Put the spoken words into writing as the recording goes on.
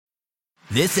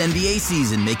This NBA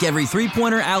season, make every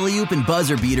three-pointer, alley-oop, and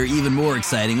buzzer beater even more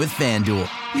exciting with FanDuel.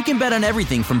 You can bet on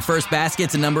everything from first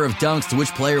basket to number of dunks to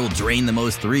which player will drain the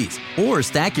most threes. Or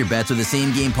stack your bets with a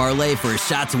same-game parlay for a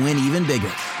shot to win even bigger.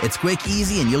 It's quick,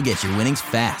 easy, and you'll get your winnings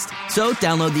fast. So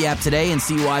download the app today and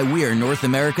see why we're North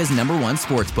America's #1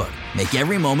 sportsbook. Make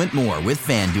every moment more with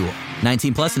FanDuel.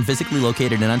 19 plus and physically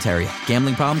located in Ontario.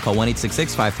 Gambling problem? Call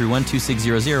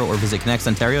 1-866-531-2600 or visit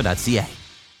connectsontario.ca.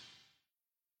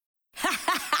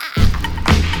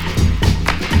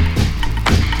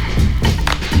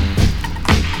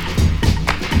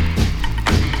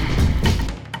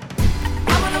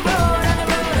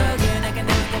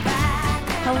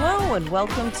 And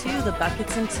welcome to the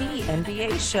Buckets and Tea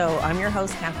NBA show. I'm your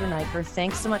host, Catherine Eicher.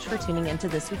 Thanks so much for tuning into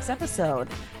this week's episode.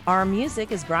 Our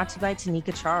music is brought to you by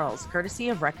Tanika Charles, courtesy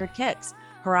of Record Kicks.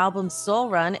 Her albums Soul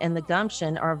Run and The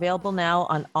Gumption are available now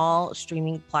on all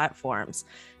streaming platforms.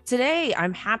 Today,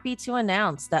 I'm happy to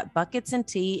announce that Buckets and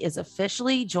Tea is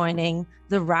officially joining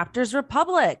the Raptors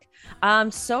Republic.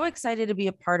 I'm so excited to be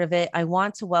a part of it. I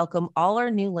want to welcome all our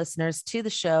new listeners to the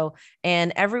show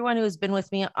and everyone who has been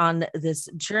with me on this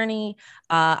journey.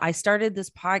 I started this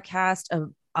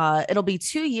podcast it'll be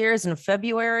 2 years in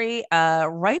February,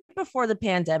 right before the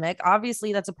pandemic.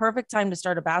 Obviously, that's a perfect time to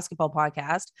start a basketball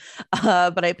podcast,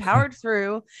 but I powered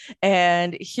through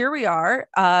and here we are.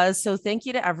 So thank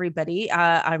you to everybody.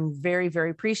 I'm very, very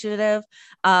appreciative.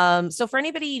 So for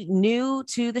anybody new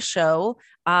to the show,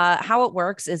 how it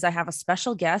works is I have a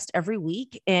special guest every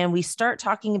week and we start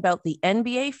talking about the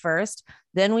NBA first.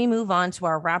 Then we move on to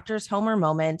our Raptors Homer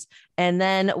moment. And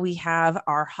then we have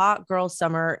our Hot Girl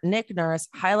Summer Nick Nurse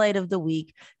highlight of the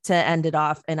week to end it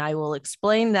off. And I will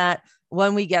explain that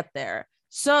when we get there.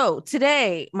 So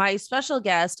today, my special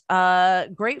guest, a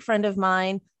great friend of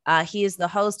mine, he is the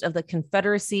host of the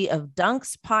Confederacy of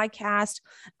Dunks podcast.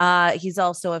 He's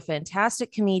also a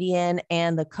fantastic comedian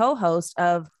and the co-host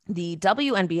of the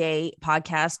WNBA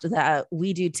podcast that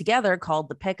we do together called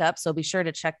The Pickup. So be sure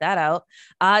to check that out.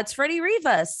 It's Freddie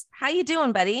Rivas. How you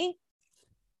doing, buddy?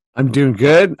 I'm doing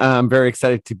good. I'm very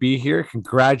excited to be here.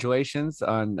 Congratulations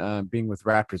on being with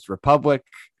Raptors Republic.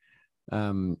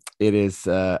 It is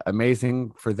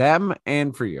amazing for them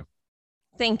and for you.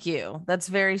 Thank you. That's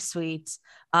very sweet.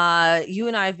 You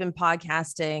and I have been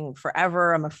podcasting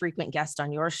forever. I'm a frequent guest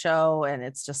on your show, and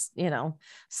it's just,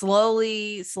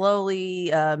 slowly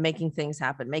making things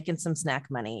happen, making some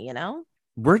snack money,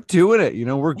 We're doing it.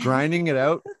 We're grinding it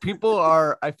out. People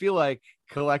are, I feel like,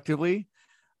 collectively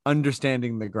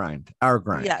understanding the grind, our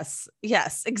grind. Yes,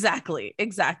 exactly.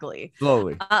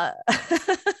 Slowly.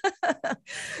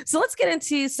 So let's get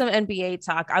into some NBA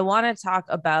talk. I want to talk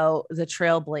about the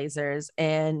Trailblazers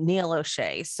and Neil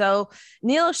O'Shea. So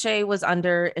Neil O'Shea was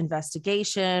under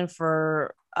investigation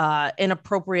for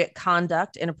inappropriate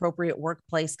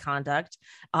workplace conduct.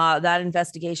 That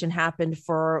investigation happened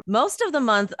for most of the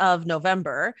month of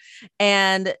November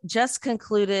and just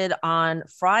concluded on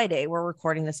Friday. We're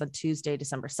recording this on Tuesday,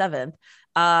 December 7th.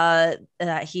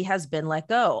 He has been let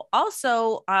go.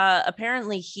 Also,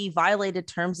 apparently he violated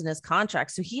terms in his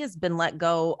contract. So he has been let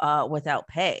go without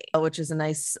pay, which is a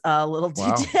nice little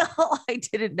detail I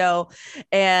didn't know.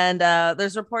 And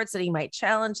there's reports that he might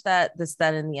challenge that, this,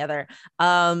 that, and the other.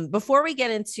 Before we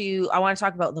get into, I want to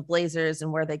talk about the Blazers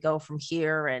and where they go from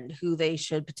here and who they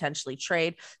should potentially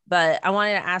trade. But I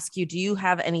wanted to ask you, do you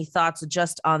have any thoughts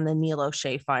just on the Neil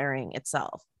O'Shea firing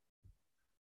itself?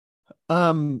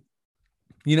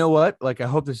 You know what? I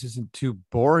hope this isn't too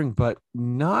boring, but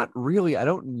not really. I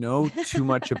don't know too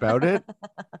much about it.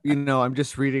 I'm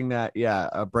just reading that,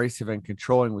 abrasive and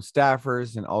controlling with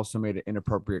staffers and also made an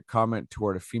inappropriate comment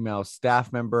toward a female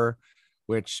staff member,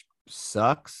 which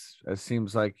sucks. It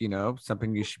seems like,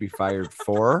 something you should be fired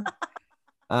for.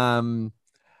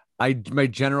 My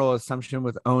general assumption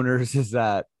with owners is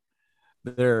that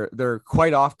they're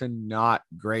quite often not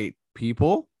great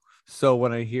people. So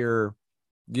when I hear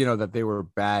that they were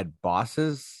bad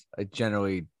bosses, it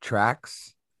generally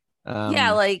tracks.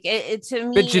 It to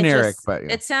me, bit generic, but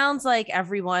it sounds like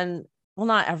everyone, well,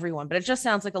 not everyone, but it just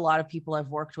sounds like a lot of people I've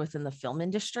worked with in the film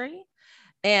industry.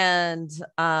 And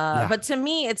but to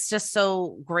me, it's just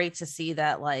so great to see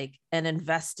that an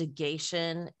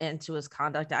investigation into his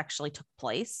conduct actually took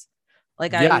place.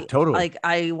 Totally.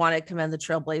 I want to commend the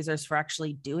Trailblazers for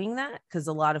actually doing that, because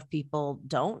a lot of people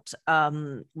don't.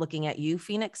 Looking at you,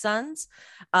 Phoenix Suns.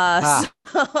 I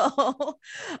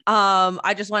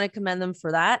just want to commend them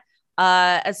for that.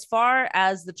 As far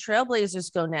as the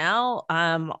Trailblazers go now,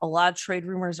 a lot of trade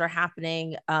rumors are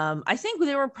happening. I think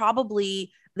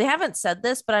they haven't said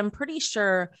this, but I'm pretty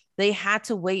sure they had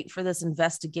to wait for this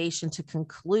investigation to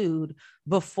conclude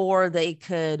before they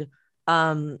could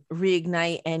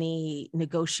reignite any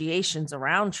negotiations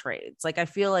around trades. Like, I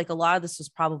feel like a lot of this was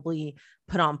probably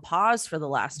put on pause for the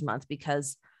last month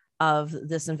because of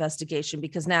this investigation,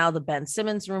 because now the Ben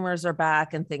Simmons rumors are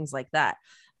back and things like that.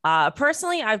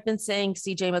 Personally, I've been saying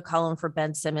CJ McCollum for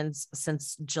Ben Simmons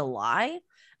since July.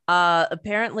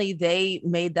 Apparently they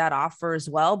made that offer as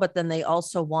well, but then they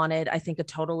also wanted, I think, a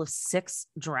total of 6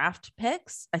 draft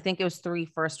picks. I think it was 3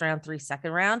 first round, 3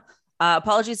 second round.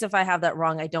 Apologies if I have that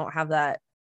wrong. I don't have that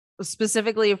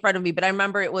specifically in front of me, but I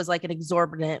remember it was like an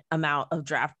exorbitant amount of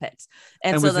draft picks.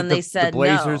 And so then they said the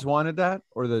Blazers no. wanted that,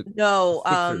 or the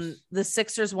Sixers? The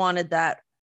Sixers wanted that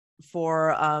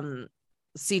for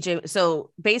CJ. So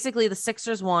basically the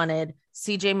Sixers wanted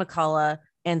CJ McCullough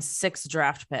and 6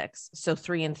 draft picks. So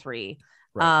 3 and 3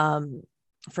 Right.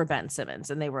 For Ben Simmons.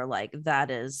 And they were like,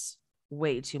 that is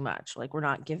way too much. Like, we're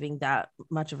not giving that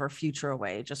much of our future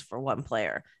away just for one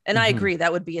player. And I agree,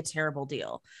 that would be a terrible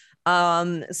deal.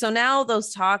 So now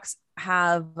those talks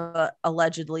have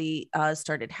allegedly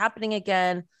started happening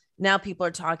again. Now people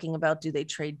are talking about, do they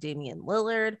trade Damian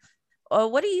Lillard?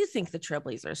 What do you think the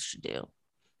Trailblazers should do?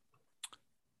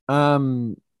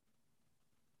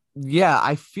 Yeah,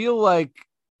 I feel like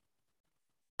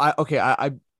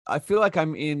I feel like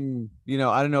I'm in,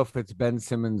 I don't know if it's Ben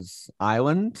Simmons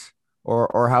Island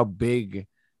or how big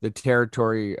the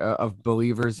territory of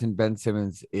believers in Ben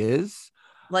Simmons is.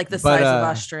 Like the size of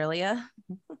Australia.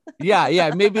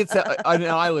 Yeah, maybe it's an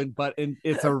island, but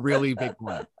it's a really big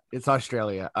one. It's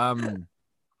Australia.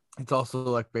 It's also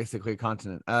like basically a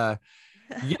continent. Yeah,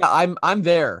 I'm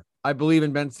there. I believe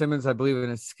in Ben Simmons. I believe in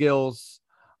his skills.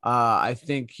 I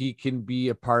think he can be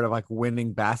a part of like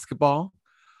winning basketball.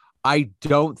 I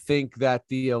don't think that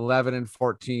the 11 and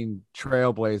 14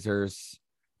 Trailblazers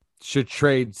should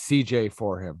trade CJ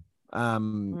for him.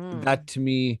 That to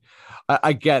me,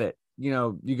 I get it.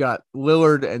 You got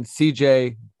Lillard and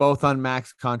CJ both on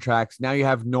max contracts. Now you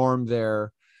have Norm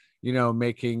there,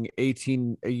 making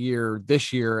 18 a year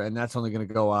this year, and that's only going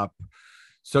to go up.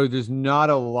 So there's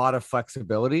not a lot of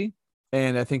flexibility.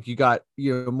 And I think you got,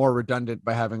 more redundant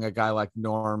by having a guy like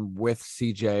Norm with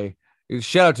CJ.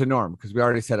 Shout out to Norm, because we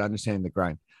already said understanding the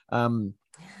grind. And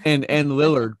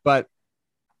Lillard, but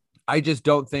I just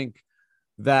don't think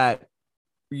that,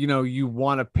 you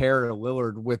want to pair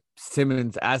Lillard with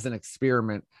Simmons as an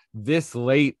experiment this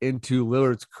late into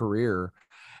Lillard's career.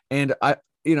 And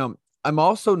I'm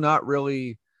also not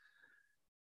really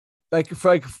like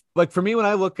for me, when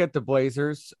I look at the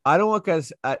Blazers, I don't look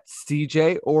at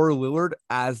CJ or Lillard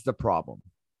as the problem.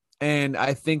 And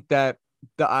I think that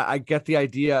I get the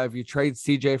idea of you trade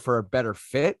CJ for a better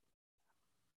fit.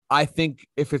 I think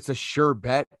if it's a sure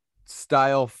bet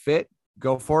style fit,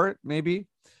 go for it, maybe.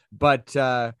 But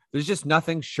there's just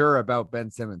nothing sure about Ben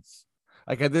Simmons.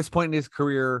 Like, at this point in his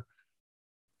career,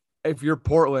 if you're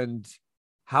Portland,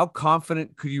 how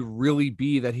confident could you really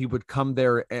be that he would come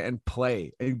there and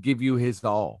play and give you his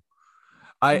all?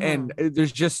 And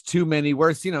there's just too many.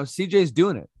 Whereas, CJ's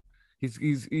doing it.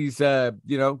 He's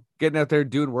getting out there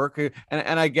doing work,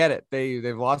 and I get it.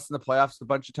 They've lost in the playoffs a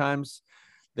bunch of times.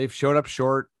 They've showed up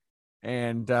short,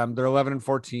 and they're 11 and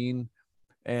 14.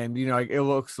 And, it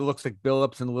looks like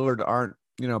Billups and Lillard aren't,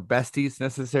 besties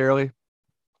necessarily.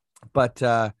 But,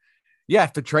 yeah,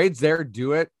 if the trade's there,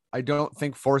 do it. I don't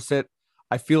think force it.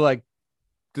 I feel like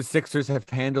the Sixers have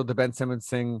handled the Ben Simmons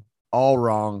thing all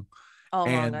wrong. All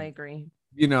wrong, I agree.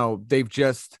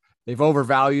 They've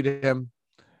overvalued him.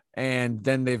 And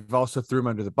then they've also threw him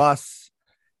under the bus.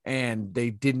 And they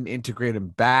didn't integrate him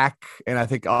back. And I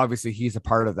think, obviously, he's a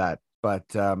part of that.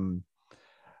 But,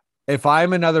 if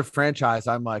I'm another franchise,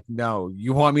 I'm like, no,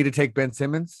 you want me to take Ben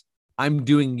Simmons? I'm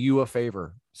doing you a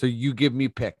favor. So you give me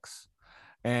picks.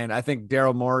 And I think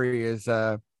Daryl Morey is,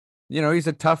 he's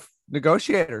a tough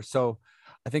negotiator. So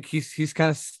I think he's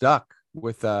kind of stuck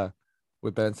with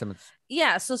Ben Simmons.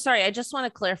 Yeah. So sorry, I just want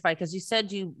to clarify, because you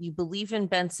said you believe in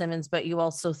Ben Simmons, but you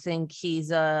also think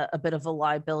he's a bit of a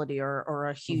liability or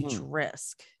a huge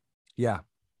risk. Yeah.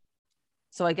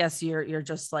 So I guess you're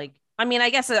just like,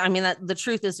 that the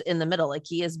truth is in the middle. Like,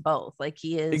 he is both. Like,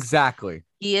 he is exactly.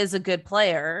 He is a good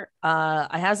player.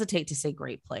 I hesitate to say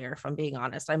great player, if I'm being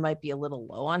honest. I might be a little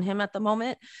low on him at the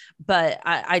moment, but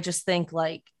I just think,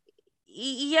 like,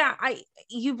 yeah,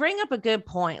 you bring up a good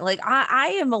point. Like,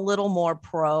 I am a little more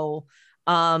pro.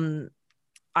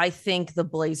 I think the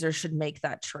Blazers should make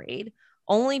that trade,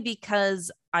 only because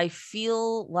I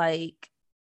feel like,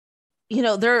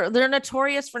 they're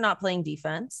notorious for not playing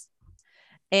defense.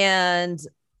 And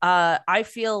I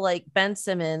feel like Ben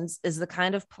Simmons is the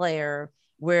kind of player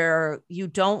where you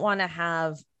don't want to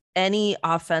have any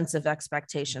offensive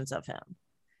expectations of him.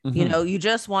 You Mhm. know, you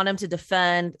just want him to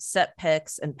defend, set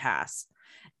picks, and pass.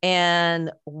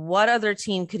 And what other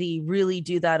team could he really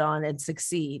do that on and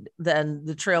succeed than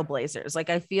the Trailblazers? Like,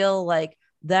 I feel like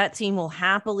that team will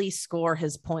happily score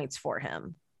his points for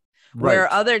him. Where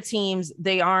Right. other teams,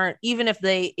 they aren't, even if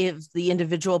the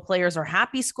individual players are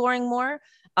happy scoring more,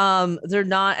 they're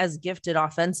not as gifted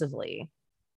offensively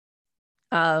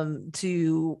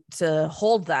to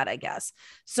hold that, I guess.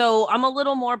 So I'm a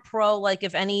little more pro, like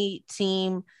if any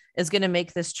team is going to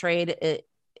make this trade,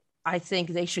 I think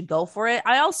they should go for it.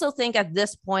 I also think at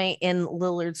this point in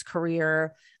Lillard's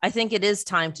career, I think it is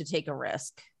time to take a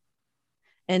risk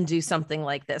and do something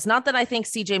like this. Not that I think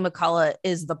CJ McCullough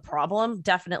is the problem.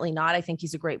 Definitely not. I think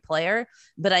he's a great player.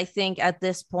 But I think at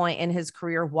this point in his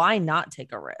career, why not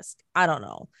take a risk? I don't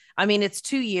know. I mean, it's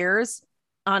 2 years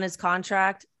on his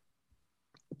contract.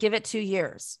 Give it 2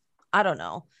 years. I don't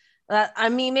know. I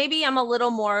mean, maybe I'm a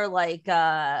little more like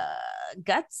gutsy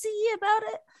about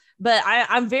it. But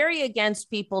I'm very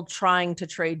against people trying to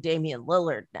trade Damian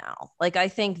Lillard now. Like, I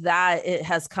think that it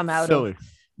has come out of Silly.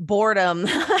 boredom.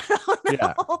 I don't know.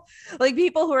 Yeah. Like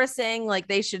people who are saying like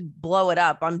they should blow it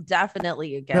up. I'm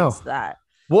definitely against No. that.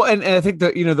 Well, and I think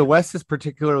that, the West is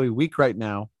particularly weak right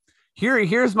now.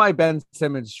 Here's my Ben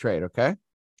Simmons trade. Okay.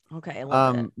 Okay, I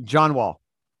love it. John Wall.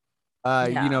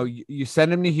 Yeah. You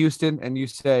send him to Houston and you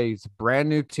say it's a brand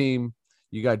new team.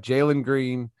 You got Jalen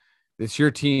Green. It's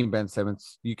your team, Ben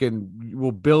Simmons.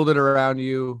 We'll build it around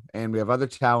you, and we have other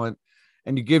talent.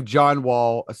 And you give John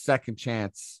Wall a second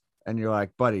chance, and you're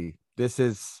like, buddy, this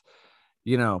is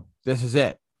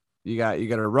it. You got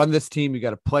to run this team. You got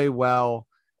to play well,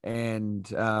 and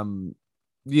you're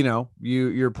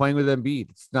playing with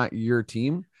Embiid. It's not your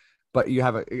team, but you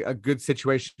have a good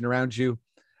situation around you.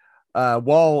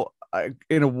 Wall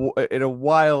in a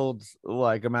wild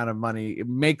like amount of money, it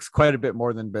makes quite a bit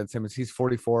more than Ben Simmons. He's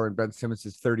 44 and Ben Simmons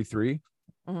is 33.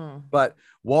 But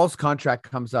Wall's contract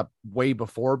comes up way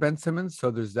before Ben Simmons, so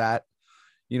there's that.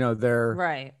 They're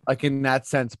Right. like in that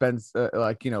sense, Ben's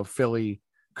Philly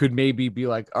could maybe be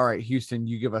like, all right, Houston,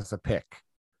 you give us a pick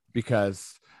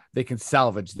because they can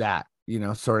salvage that,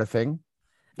 sort of thing.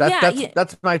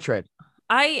 That's my trade.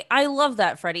 I love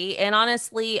that, Freddie. And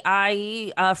honestly,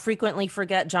 I frequently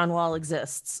forget John Wall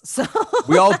exists. So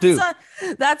We all do.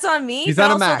 That's on me. He's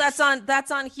but on a also max.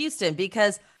 that's on Houston,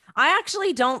 because I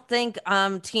actually don't think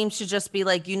teams should just be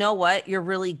like, you know what, you're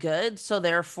really good, so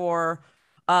therefore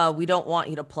we don't want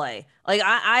you to play. Like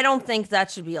I don't think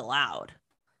that should be allowed.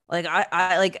 Like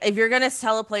I like if you're gonna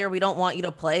tell a player we don't want you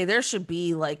to play, there should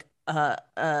be like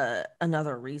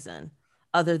another reason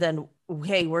other than,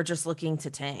 hey, we're just looking to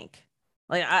tank.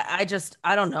 Like I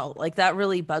don't know. Like that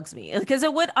really bugs me because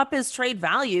it would up his trade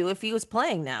value if he was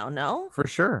playing now. No? For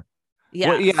sure.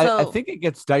 Yeah. Well, yeah, I So think it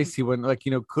gets dicey when, like,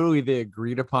 clearly they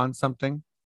agreed upon something.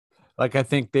 Like, I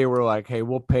think they were like, hey,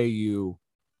 we'll pay you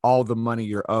all the money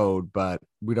you're owed, but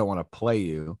we don't want to play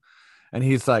you. And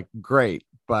he's like, great,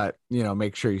 but,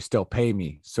 make sure you still pay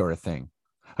me, sort of thing.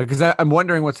 Because I'm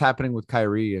wondering what's happening with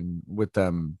Kyrie and with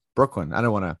Brooklyn. I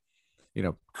don't want to,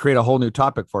 create a whole new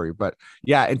topic for you. But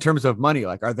yeah, in terms of money,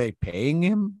 like, are they paying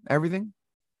him everything?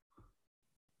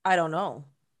 I don't know.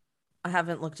 I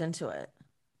haven't looked into it.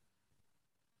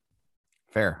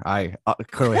 Fair. I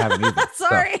clearly haven't either.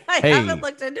 Sorry, So, I hey. haven't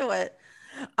looked into it.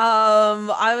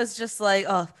 I was just like,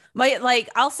 oh,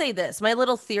 I'll say this, my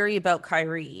little theory about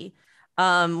Kyrie,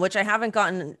 which I haven't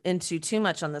gotten into too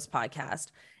much on this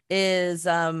podcast, is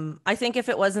I think if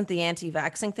it wasn't the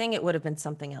anti-vaxxing thing, it would have been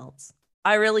something else.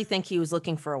 I really think he was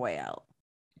looking for a way out.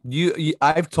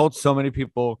 I've told so many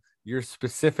people your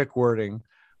specific wording,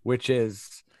 which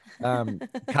is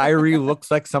Kyrie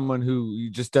looks like someone who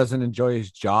just doesn't enjoy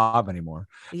his job anymore.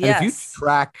 And if you Yes.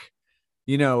 track,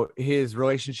 his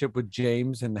relationship with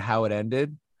James and how it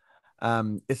ended,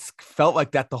 it's felt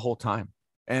like that the whole time.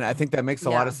 And I think that makes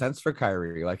a lot of sense for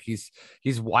Kyrie. Like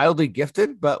he's wildly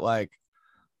gifted, but like,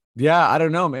 yeah, I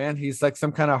don't know, man. He's like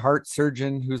some kind of heart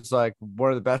surgeon who's like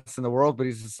one of the best in the world, but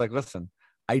he's just like, listen,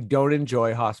 I don't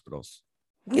enjoy hospitals.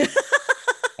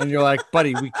 And you're like,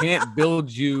 buddy, we can't build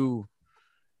you,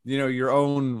 your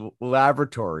own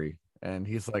laboratory. And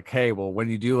he's like, hey, well, when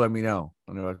you do, let me know.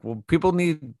 And they're like, well, people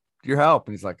need your help.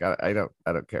 And he's like, I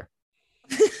don't care.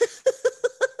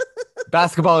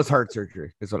 Basketball is heart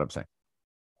surgery, is what I'm saying.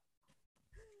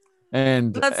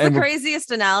 And That's the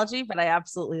craziest analogy, but I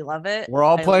absolutely love it. We're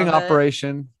all playing love it.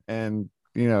 Operation, and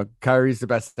Kyrie's the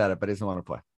best at it, but he doesn't want to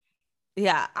play.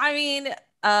 Yeah, I mean,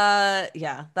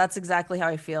 yeah, that's exactly how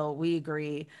I feel. We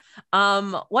agree.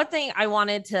 One thing I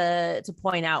wanted to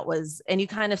point out was, and you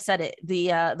kind of said it,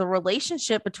 the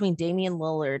relationship between Damian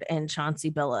Lillard and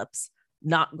Chauncey Billups,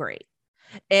 not great.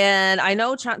 And I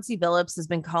know Chauncey Billups has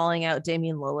been calling out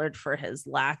Damian Lillard for his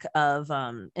lack of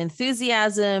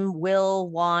enthusiasm,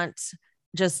 want,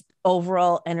 just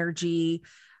overall energy.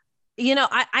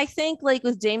 I think like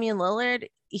with Damian Lillard,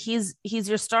 he's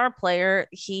your star player.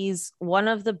 He's one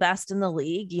of the best in the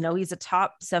league. He's a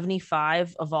top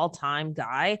 75 of all time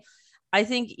guy. I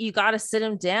think you got to sit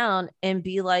him down and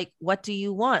be like, what do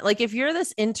you want? Like, if you're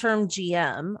this interim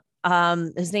GM,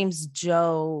 his name's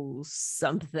Joe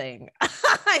something.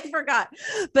 I forgot.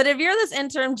 But if you're this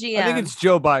interim GM, I think it's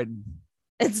Joe Biden.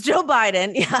 It's Joe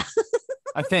Biden. Yeah.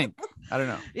 I think. I don't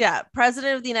know. Yeah.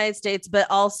 President of the United States, but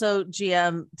also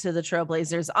GM to the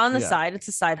Trailblazers on the side. It's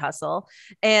a side hustle.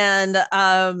 And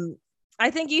I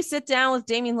think you sit down with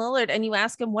Damian Lillard and you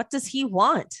ask him, what does he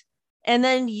want? And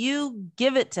then you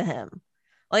give it to him.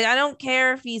 Like, I don't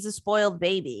care if he's a spoiled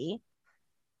baby,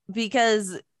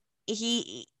 because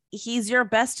he's your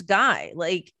best guy.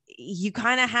 Like, you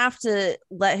kind of have to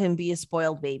let him be a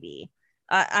spoiled baby.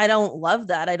 I don't love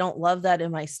that. I don't love that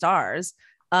in my stars.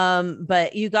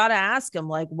 But you got to ask him,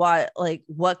 like,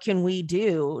 what can we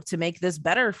do to make this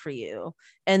better for you?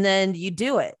 And then you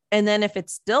do it. And then if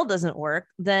it still doesn't work,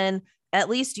 then at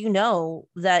least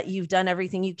that you've done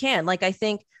everything you can. Like, I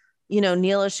think,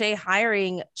 Neil O'Shea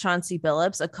hiring Chauncey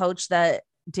Billups, a coach that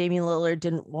Damian Lillard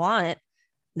didn't want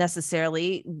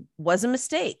necessarily, was a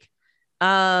mistake.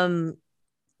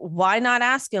 Why not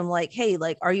ask him, like, hey,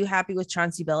 like, are you happy with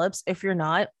Chauncey Billups? If you're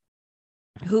not,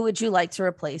 who would you like to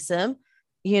replace him?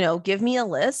 Give me a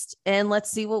list and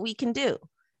let's see what we can do.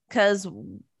 Because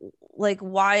like,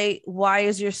 why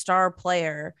is your star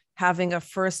player having a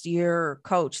first year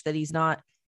coach that he's not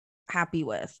happy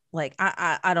with? Like,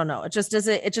 I don't know. It just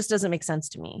doesn't make sense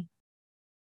to me.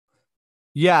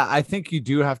 Yeah, I think you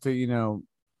do have to,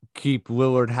 keep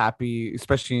Lillard happy,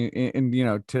 especially in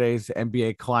today's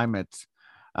NBA climate.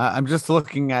 I'm just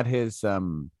looking at his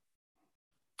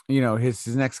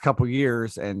his next couple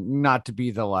years, and not to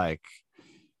be the like,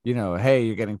 hey,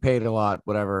 you're getting paid a lot,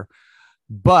 whatever.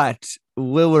 But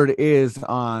Lillard is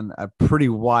on a pretty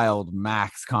wild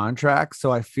max contract.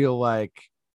 So I feel like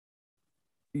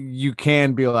you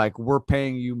can be like, we're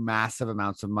paying you massive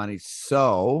amounts of money.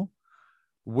 So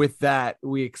with that,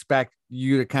 we expect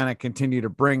you to kind of continue to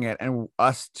bring it and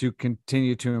us to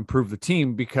continue to improve the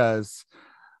team, because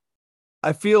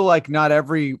I feel like not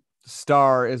every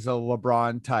star is a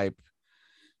LeBron type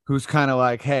who's kind of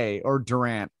like, hey, or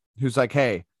Durant, who's like,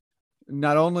 hey,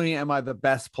 not only am I the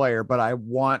best player, but I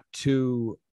want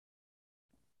to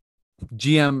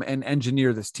GM and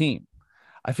engineer this team.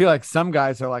 I feel like some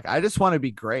guys are like, I just want to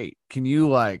be great. Can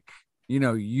you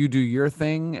you do your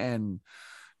thing and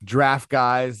draft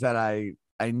guys that I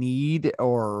need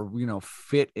or,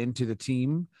 fit into the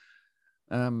team.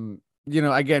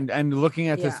 Again, and looking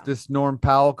at this Norm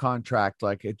Powell contract,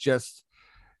 like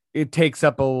it takes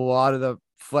up a lot of the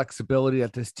flexibility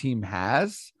that this team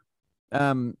has.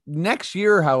 Next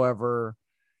year, however,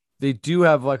 they do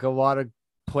have like a lot of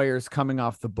players coming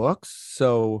off the books.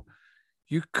 So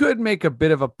you could make a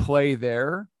bit of a play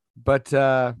there, but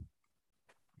I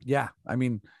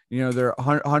mean, they're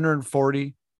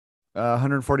 140,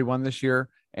 141 this year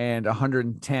and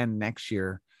 110 next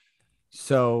year.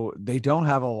 So they don't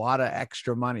have a lot of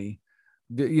extra money.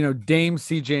 Dame,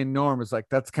 CJ, and Norm is like,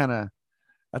 that's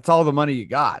all the money you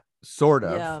got, sort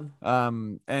of. Yeah.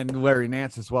 And Larry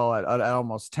Nance as well at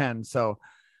almost 10. So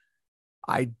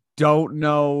I don't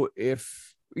know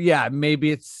if,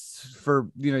 maybe it's for,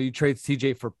 you trade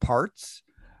CJ for parts,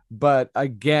 but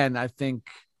again, I think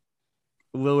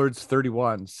Lillard's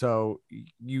 31. So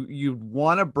you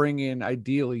want to bring in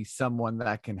ideally someone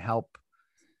that can help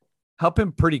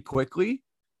him pretty quickly.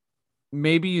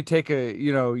 Maybe you take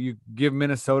you give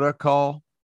Minnesota a call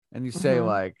and you say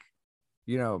like,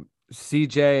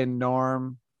 CJ and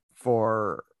Norm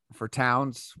for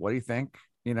Towns. What do you think?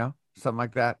 Something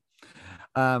like that.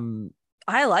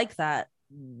 I like that.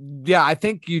 Yeah, I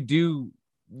think you do.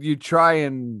 You try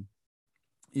and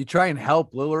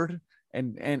help Lillard,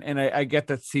 and I get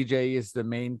that CJ is the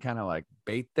main kind of like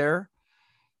bait there,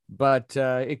 but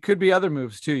it could be other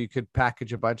moves too. You could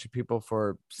package a bunch of people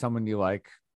for someone you like,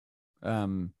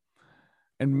 and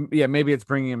maybe it's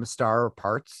bringing him a star or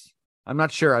parts. I'm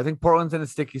not sure. I think Portland's in a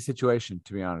sticky situation,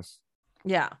 to be honest.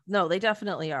 Yeah, no, they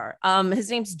definitely are. His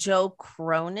name's Joe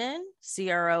Cronin,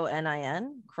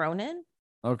 Cronin. Cronin.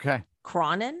 Okay.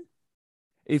 Cronin.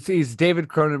 He's David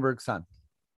Cronenberg's son.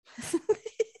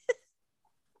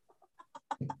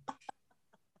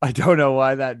 I don't know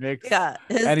why that makes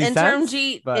his any interim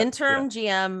sense,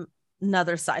 GM,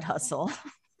 another side hustle.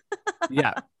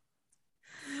 Yeah.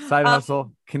 Side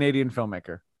hustle, Canadian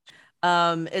filmmaker.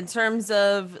 In terms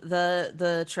of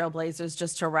the Trailblazers,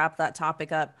 just to wrap that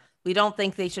topic up, we don't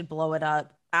think they should blow it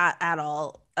up at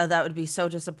all. That would be so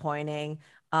disappointing.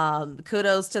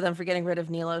 Kudos to them for getting rid of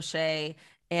Neil O'Shea.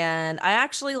 And I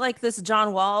actually like this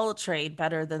John Wall trade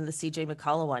better than the CJ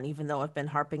McCollum one, even though I've been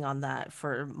harping on that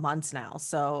for months now.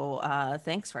 So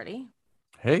thanks, Freddie.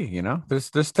 Hey,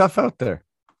 there's stuff out there.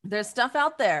 There's stuff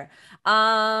out there.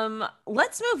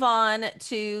 Let's move on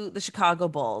to the Chicago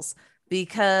Bulls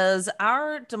because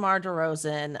our DeMar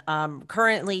DeRozan,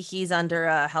 currently he's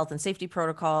under health and safety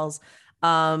protocols,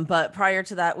 but prior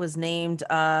to that was named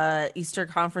Eastern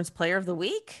Conference Player of the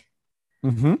Week.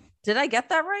 Mm-hmm. Did I get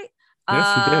that right?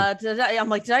 Yes, you did. I'm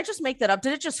like, did I just make that up?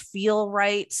 Did it just feel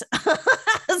right?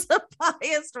 As a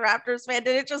biased Raptors fan,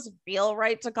 did it just feel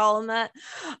right to call him that?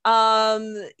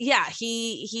 Yeah,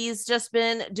 he's just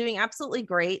been doing absolutely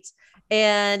great.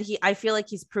 And I feel like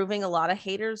he's proving a lot of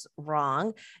haters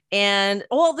wrong. And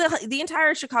well, the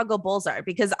entire Chicago Bulls are,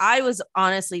 because I was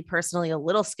honestly personally a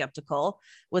little skeptical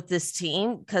with this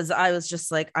team because I was just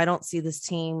like, I don't see this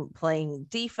team playing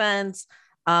defense.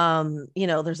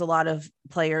 There's a lot of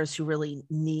players who really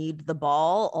need the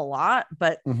ball a lot,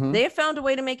 but they have found a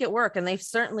way to make it work, and they've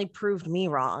certainly proved me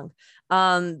wrong.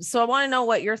 So I want to know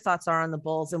what your thoughts are on the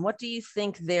Bulls, and what do you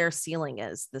think their ceiling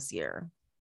is this year?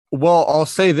 Well, I'll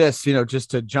say this,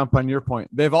 just to jump on your point,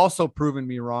 they've also proven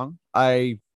me wrong.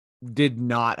 I did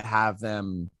not have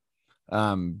them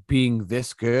being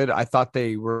this good. I thought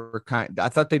they were I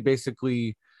thought they'd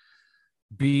basically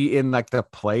be in like the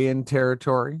play-in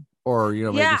territory. Or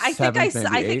yeah, I think I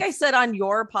said on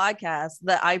your podcast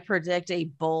that I predict a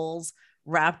Bulls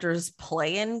Raptors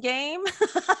play-in game,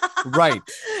 right?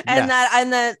 And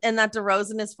yes. that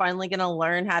DeRozan is finally going to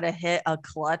learn how to hit a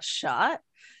clutch shot.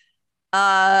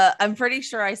 I'm pretty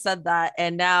sure I said that,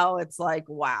 and now it's like,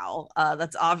 wow,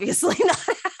 that's obviously not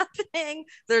happening.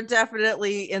 They're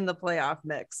definitely in the playoff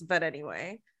mix, but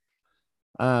anyway.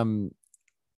 I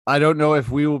don't know if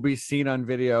we will be seen on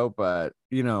video, but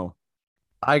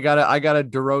I got a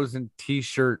DeRozan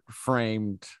t-shirt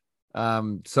framed.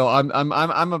 So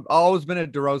I'm always been a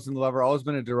DeRozan lover, always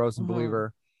been a DeRozan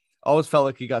believer. Always felt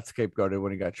like he got scapegoated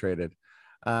when he got traded.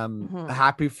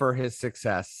 Happy for his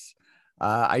success.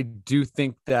 I do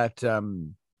think that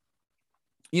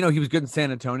he was good in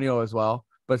San Antonio as well,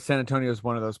 but San Antonio is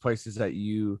one of those places that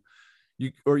you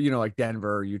like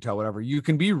Denver or Utah, whatever, you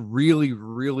can be really,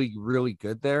 really, really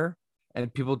good there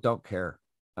and people don't care.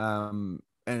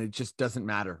 And it just doesn't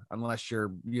matter unless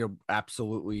you're,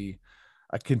 absolutely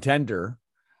a contender.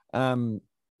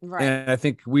 Right. And I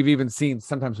think we've even seen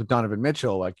sometimes with Donovan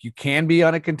Mitchell, like you can be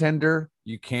on a contender,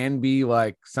 you can be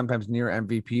like sometimes near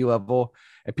MVP level,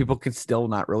 and people can still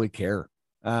not really care.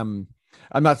 I'm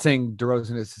not saying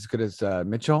DeRozan is as good as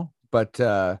Mitchell, but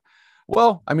it's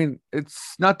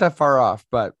not that far off,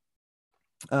 but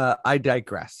I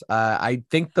digress. I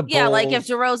think the Bulls, like if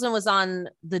DeRozan was on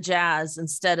the Jazz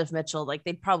instead of Mitchell, like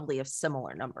they'd probably have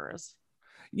similar numbers.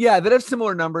 Yeah, they'd have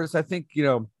similar numbers. I think, I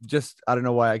don't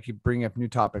know why I keep bringing up new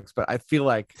topics, but I feel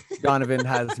like Donovan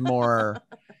has more,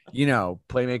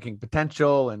 playmaking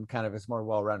potential and kind of is more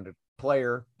well-rounded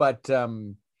player. But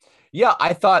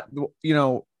I thought,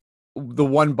 the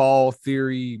one ball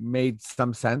theory made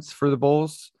some sense for the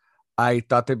Bulls. I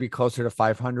thought they'd be closer to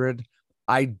 500.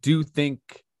 I do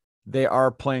think they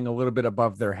are playing a little bit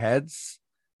above their heads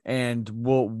and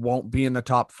won't be in the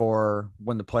top 4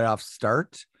 when the playoffs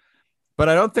start. But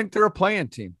I don't think they're a play-in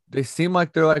team. They seem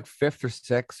like they're like 5th or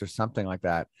 6th or something like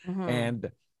that.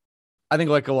 And I think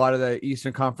like a lot of the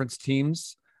Eastern Conference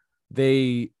teams,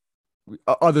 they,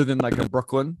 other than like a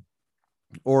Brooklyn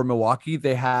or Milwaukee,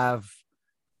 they have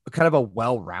kind of a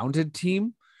well-rounded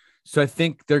team. So I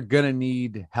think they're going to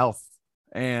need health.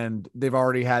 And they've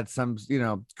already had some,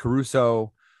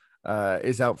 Caruso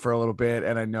is out for a little bit.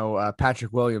 And I know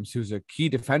Patrick Williams, who's a key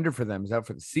defender for them, is out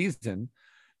for the season.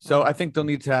 So I think they'll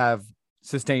need to have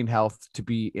sustained health to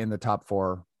be in the top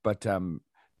 4. But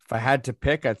if I had to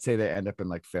pick, I'd say they end up in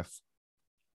like 5th.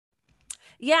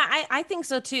 Yeah, I think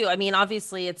so too. I mean,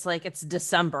 obviously it's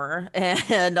December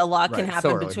and a lot can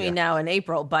happen between now and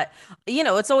April, but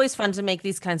it's always fun to make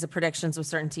these kinds of predictions with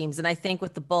certain teams. And I think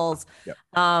with the Bulls,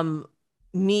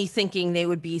 me thinking they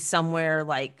would be somewhere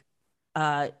like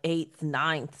 8th,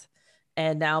 9th,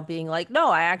 and now being like,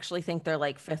 no, I actually think they're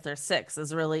like 5th or 6th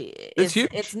is really,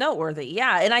 it's noteworthy.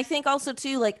 Yeah. And I think also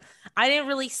too, like, I didn't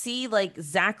really see like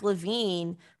Zach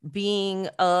LaVine being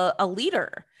a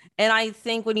leader. And I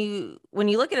think when you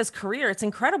look at his career, it's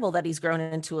incredible that he's grown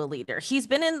into a leader. He's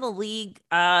been in the league.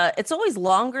 It's always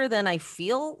longer than I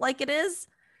feel like it is.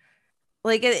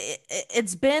 Like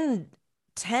it's been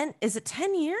 10, is it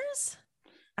 10 years?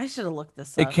 I should have looked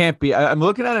this It up. can't be. I'm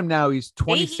looking at him now. He's 8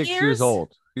 26 years years?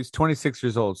 old. He's 26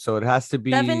 years old. So it has to be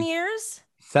 7 years?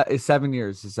 7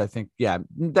 years is, I think. Yeah,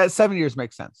 that 7 years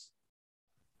makes sense.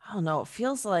 I don't know. It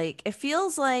feels like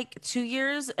 2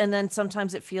 years, and then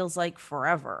sometimes it feels like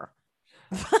forever.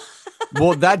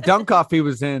 Well, that dunk off he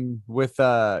was in with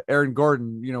Aaron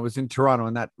Gordon, was in Toronto,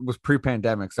 and that was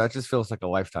pre-pandemic. So that just feels like a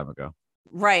lifetime ago.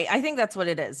 Right. I think that's what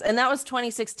it is. And that was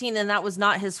 2016, and that was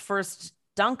not his first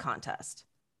dunk contest.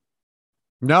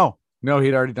 No,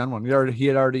 he'd already done one. He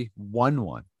had already won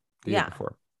one the year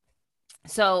before.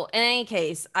 So in any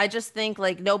case, I just think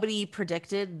like nobody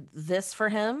predicted this for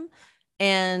him.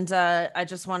 And I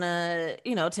just want to,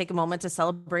 take a moment to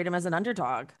celebrate him as an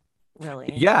underdog,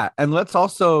 really. Yeah. And let's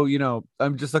also,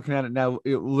 I'm just looking at it now.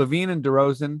 LaVine and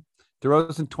DeRozan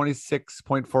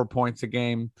 26.4 points a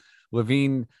game.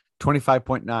 LaVine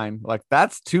 25.9. Like,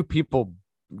 that's two people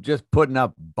just putting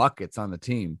up buckets on the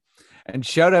team. And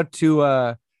shout out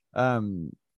to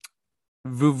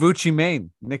Vucci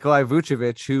Main, Nikolai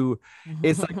Vucevic, who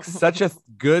is like such a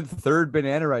good third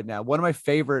banana right now. One of my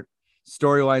favorite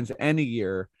storylines any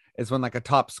year is when like a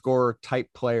top scorer type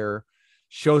player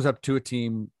shows up to a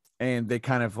team and they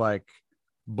kind of like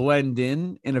blend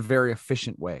in a very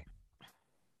efficient way.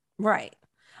 Right.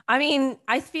 I mean,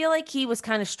 I feel like he was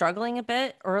kind of struggling a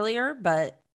bit earlier,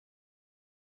 but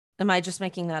am I just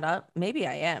making that up? Maybe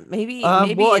I am. Maybe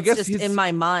it's just in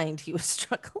my mind he was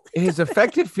struggling. His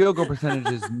effective field goal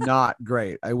percentage is not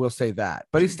great. I will say that,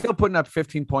 but he's still putting up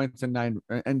 15 points and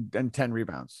 10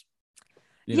 rebounds.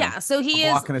 So he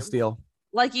is blocking a steal.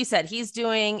 Like you said, he's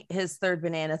doing his third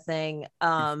banana thing.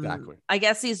 Exactly. I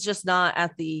guess he's just not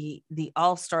at the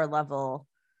all-star level,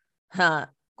 quote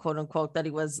unquote, that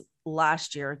he was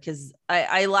last year. Because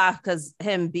I laugh because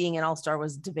him being an all-star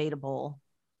was debatable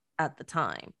at the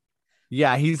time.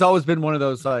 Yeah, he's always been one of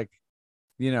those, like,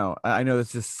 I know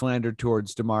this is slander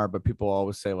towards DeMar, but people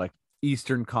always say like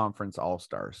Eastern Conference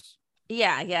All-Stars.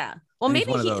 Yeah. Well, and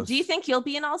maybe do you think he'll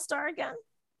be an all-star again?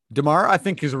 DeMar, I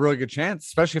think, is a really good chance,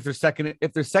 especially if they're second.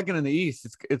 If they're second in the East,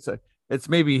 it's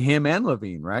maybe him and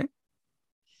LaVine, right?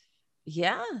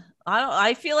 Yeah,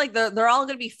 I feel like they're all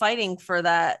going to be fighting for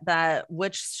that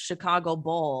which Chicago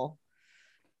Bull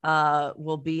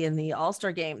will be in the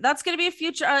All-Star game. That's going to be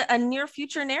a near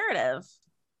future narrative.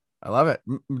 I love it.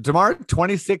 DeMar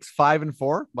 26, 5 and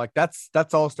 4. Like that's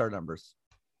All-Star numbers.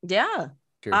 Yeah.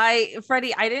 Cheers.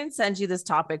 Freddie, I didn't send you this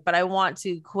topic, but I want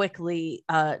to quickly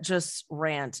just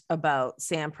rant about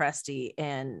Sam Presti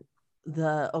and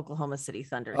the Oklahoma City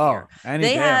Thunder here.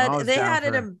 They had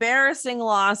an embarrassing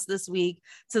loss this week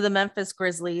to the Memphis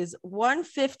Grizzlies,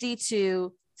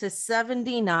 152-79.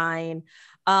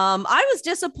 I was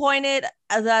disappointed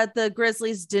that the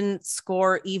Grizzlies didn't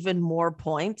score even more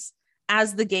points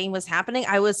as the game was happening.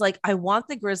 I was like, I want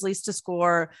the Grizzlies to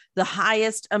score the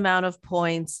highest amount of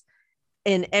points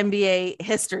in NBA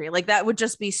history. Like, that would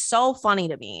just be so funny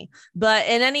to me. But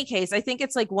in any case, I think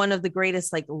it's like one of the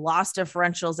greatest like loss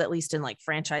differentials, at least in like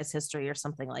franchise history or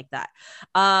something like that.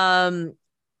 I'm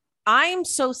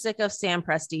so sick of Sam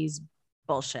Presti's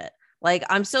bullshit. Like,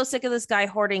 I'm so sick of this guy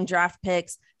hoarding draft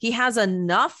picks. He has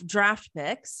enough draft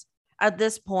picks at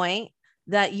this point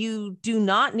that you do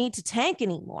not need to tank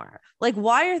anymore. Like,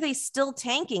 why are they still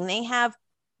tanking? They have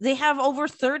over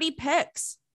 30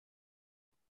 picks.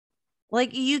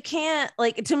 Like, you can't,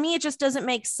 like, to me, it just doesn't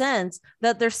make sense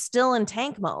that they're still in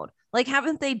tank mode. Like,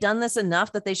 haven't they done this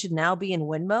enough that they should now be in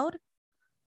win mode?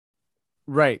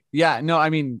 Right. Yeah. No, I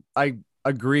mean, I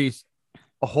agree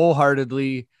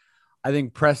wholeheartedly. I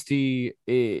think Presti,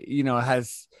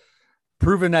 has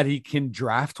proven that he can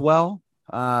draft well.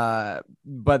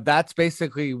 But that's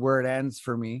basically where it ends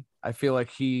for me. I feel like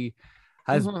he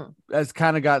has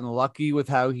kind of gotten lucky with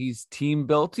how he's team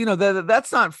built.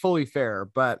 That's not fully fair,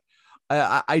 but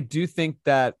I do think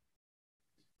that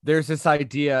there's this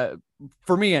idea,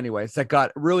 for me anyways, that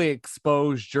got really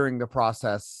exposed during the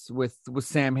process with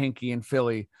Sam Hinkie in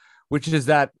Philly, which is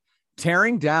that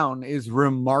tearing down is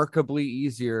remarkably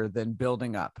easier than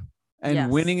building up.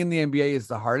 And winning in the NBA is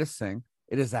the hardest thing.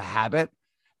 It is a habit.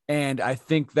 And I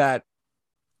think that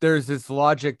there's this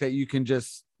logic that you can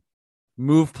just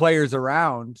move players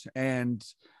around and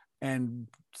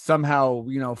somehow,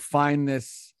 find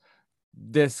this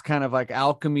kind of like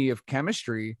alchemy of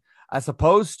chemistry, as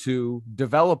opposed to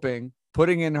developing,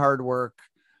 putting in hard work,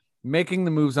 making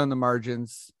the moves on the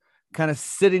margins, kind of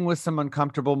sitting with some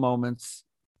uncomfortable moments.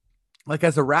 Like,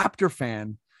 as a Raptor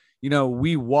fan,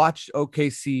 we watched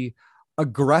OKC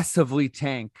aggressively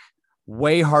tank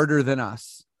way harder than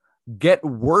us, get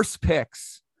worse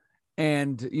picks,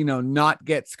 and, not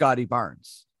get Scotty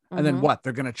Barnes. And then what?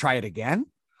 They're going to try it again?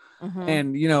 Mhm.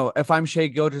 And, if I'm Shea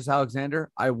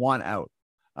Gilgeous-Alexander, I want out.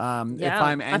 If Yeah.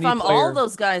 I'm If any I'm all player,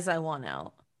 those guys, I want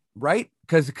out. right?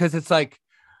 Because it's like,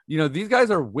 these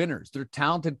guys are winners. They're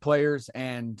talented players.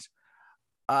 And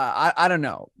I don't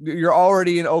know. You're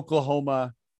already in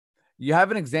Oklahoma. You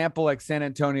have an example like San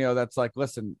Antonio that's like,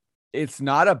 listen, it's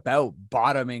not about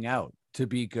bottoming out to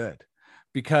be good,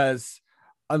 because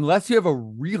unless you have a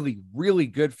really, really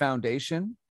good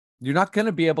foundation, you're not going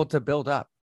to be able to build up.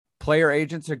 Player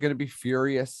agents are going to be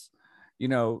furious.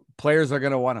 Players are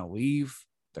going to want to leave.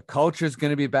 The culture is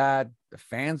going to be bad. The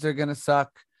fans are going to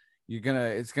suck.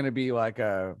 It's going to be like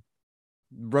a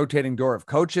rotating door of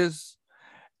coaches.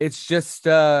 It's just,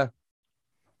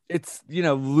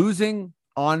 losing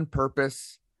on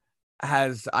purpose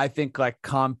has, I think, like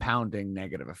compounding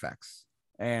negative effects.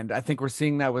 And I think we're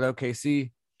seeing that with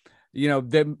OKC.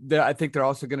 I think they're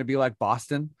also going to be like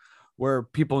Boston, where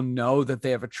people know that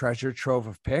they have a treasure trove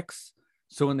of picks.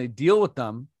 So when they deal with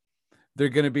them, they're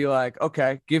going to be like,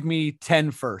 okay, give me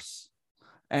 10 firsts.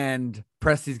 And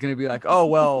Presti's going to be like, oh,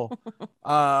 well,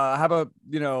 how about,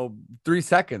 3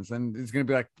 seconds? And it's going to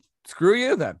be like, screw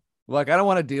you then. Like, I don't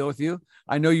want to deal with you.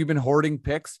 I know you've been hoarding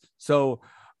picks. So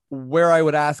where I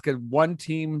would ask one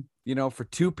team, for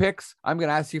 2 picks, I'm going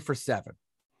to ask you for 7.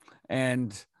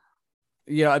 And,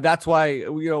 that's why, a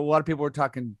lot of people were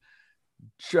talking,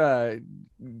 draft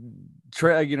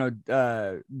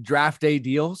day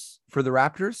deals for the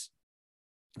Raptors.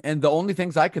 And the only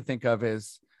things I could think of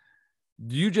is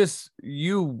you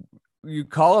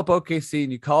call up OKC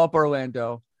and you call up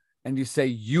Orlando and you say,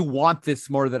 you want this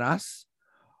more than us.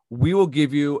 We will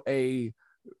give you a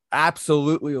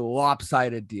absolutely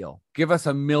lopsided deal. Give us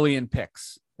 1 million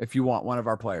picks if you want one of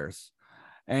our players.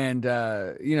 And,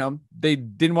 they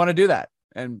didn't want to do that.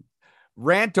 And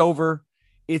rant over.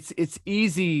 It's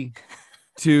easy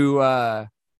to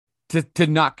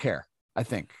not care, I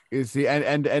think, is the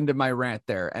end of my rant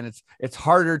there. And it's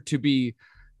harder to be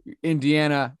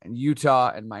Indiana and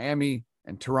Utah and Miami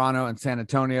and Toronto and San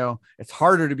Antonio. It's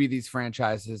harder to be these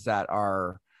franchises that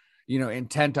are,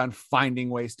 intent on finding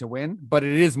ways to win, but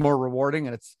it is more rewarding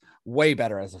and it's way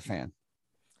better as a fan.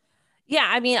 Yeah,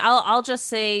 I mean, I'll just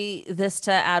say this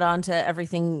to add on to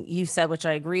everything you said, which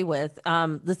I agree with.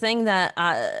 The thing that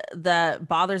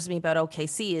bothers me about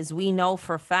OKC is we know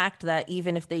for a fact that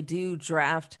even if they do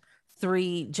draft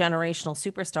 3 generational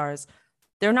superstars,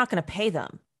 they're not going to pay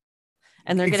them,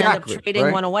 and they're going to end up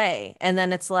trading one away. And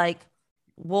then it's like,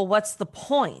 well, what's the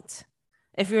point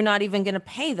if you're not even going to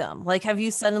pay them? Like, have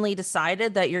you suddenly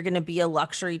decided that you're going to be a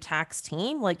luxury tax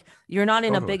team? Like, you're not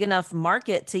in a big enough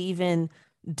market to even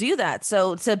do that.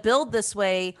 So to build this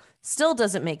way still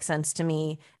doesn't make sense to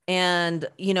me. And,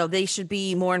 they should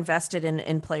be more invested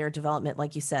in player development,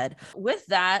 like you said. With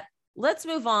that, let's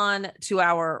move on to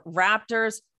our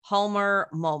Raptors Homer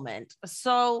moment.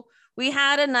 So we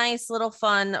had a nice little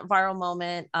fun viral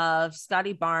moment of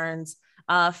Scotty Barnes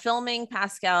filming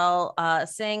Pascal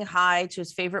saying hi to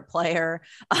his favorite player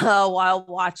while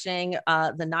watching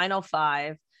the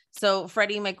 905. So,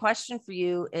 Freddie, my question for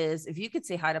you is, if you could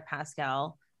say hi to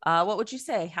Pascal, what would you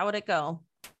say? How would it go?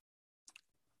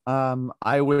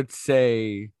 I would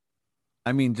say,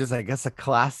 just, I guess, a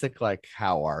classic, like,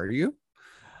 how are you?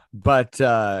 But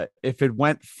if it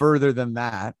went further than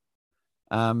that,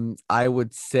 I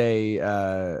would say,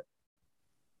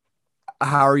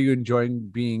 how are you enjoying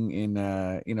being in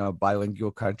a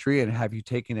bilingual country, and have you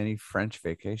taken any French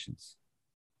vacations?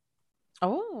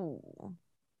 Oh.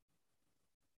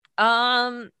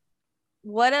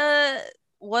 What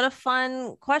a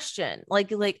fun question. Like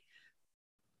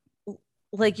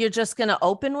you're just gonna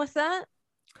open with that?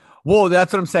 Well,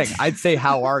 that's what I'm saying. I'd say,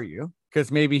 how are you?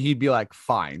 Because maybe he'd be like,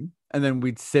 fine. And then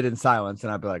we'd sit in silence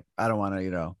and I'd be like, I don't want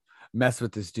to, mess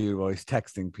with this dude while he's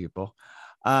texting people.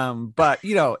 But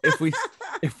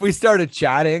if we started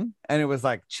chatting and it was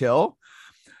like chill,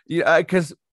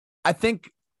 because I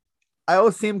think I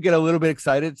always see him get a little bit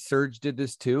excited. Serge did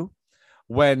this too,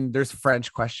 when there's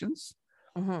French questions.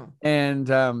 Mm-hmm. And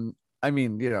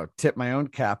tip my own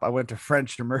cap. I went to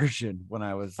French immersion when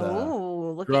I was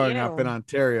growing up in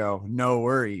Ontario. No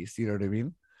worries. You know what I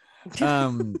mean?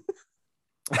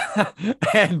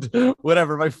 And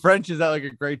whatever, my French is at like a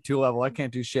grade 2 level. I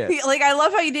can't do shit. Like, I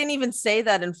love how you didn't even say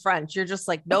that in French. You're just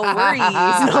like, no worries. You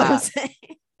know what I'm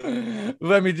saying?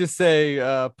 Let me just say,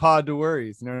 pas de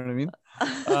worries. You know what I mean?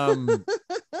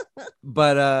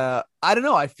 But I don't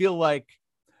know. I feel like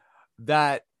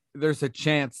that there's a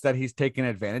chance that he's taking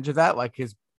advantage of that. Like,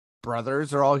 his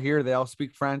brothers are all here. They all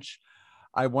speak French.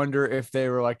 I wonder if they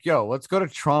were like, yo, let's go to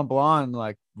Tremblant,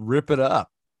 like rip it up.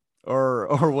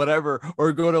 Or whatever,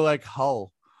 or go to like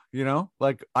Hull,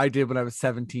 like I did when I was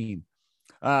 17.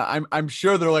 I'm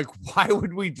sure they're like, why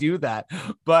would we do that?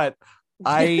 But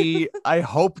I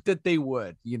hope that they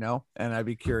would, and I'd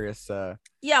be curious.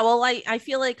 Yeah, well, I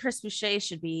feel like Chris Boucher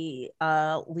should be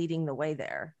leading the way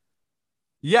there.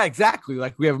 Yeah, exactly.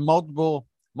 Like we have multiple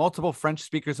French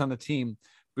speakers on the team.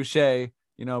 Boucher,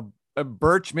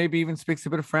 Birch maybe even speaks a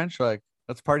bit of French. Like,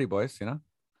 let's party, boys.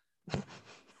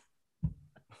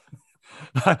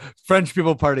 French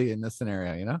people party in this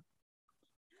scenario.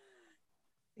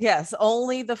 Yes,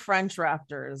 only the French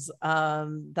Raptors.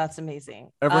 That's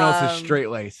amazing. Everyone else is straight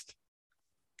laced.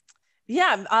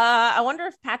 Yeah, I wonder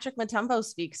if Patrick Mutombo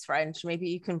speaks French. Maybe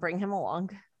you can bring him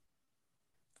along.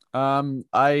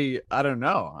 I don't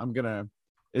know. I'm gonna.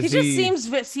 He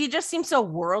just seems so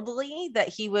worldly that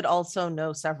he would also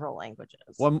know several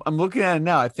languages. Well, I'm looking at it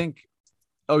now. I think.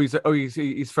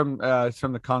 He's from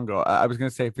the Congo. I was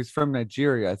gonna say if he's from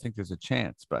Nigeria, I think there's a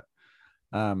chance, but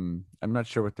I'm not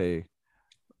sure what they.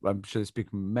 I'm sure they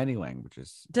speak many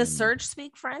languages. Does Serge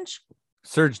speak French?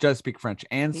 Serge does speak French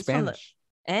and Spanish.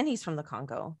 And he's from the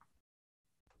Congo.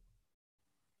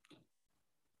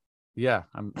 Yeah,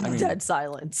 dead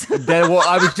silence. Well,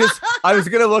 I was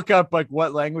gonna look up like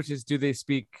what languages do they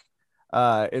speak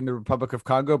in the Republic of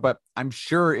Congo, but I'm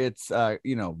sure it's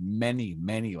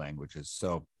many languages.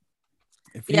 So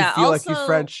if you feel like he's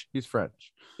French, he's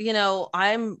French.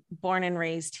 I'm born and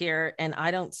raised here, and I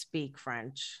don't speak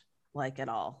French like at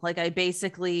all. Like I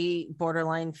basically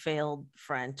borderline failed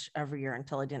French every year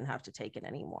until I didn't have to take it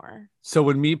anymore. So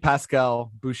when me, Pascal,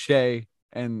 Boucher,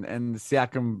 and the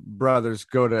Siakam brothers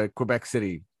go to Quebec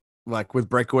City, like with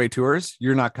breakaway tours,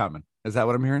 you're not coming. Is that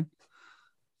what I'm hearing?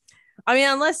 I mean,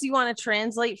 unless you want to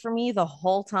translate for me the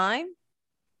whole time.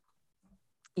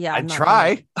 Yeah, I'd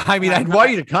try. I'd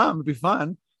want you to come. It'd be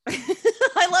fun.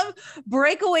 I love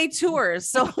breakaway tours.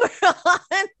 So we're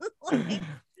on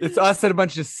it's us and a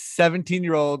bunch of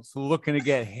 17-year-olds looking to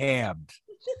get hammed.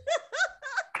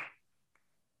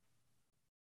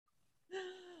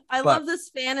 I love this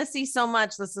fantasy so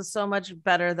much. This is so much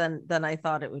better than I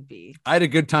thought it would be. I had a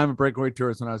good time at breakaway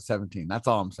tours when I was 17. That's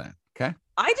all I'm saying. Okay.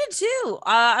 I did too.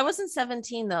 I wasn't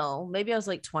 17 though. Maybe I was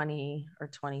like 20 or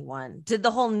 21. Did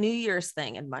the whole New Year's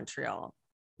thing in Montreal.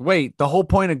 Wait, the whole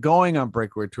point of going on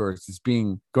breakaway tours is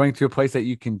going to a place that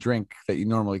you can drink that you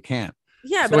normally can't.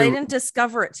 Yeah, but I didn't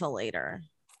discover it till later.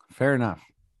 Fair enough.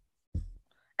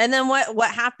 And then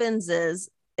what happens is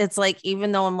it's like,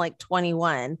 even though I'm like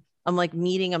 21, I'm like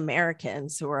meeting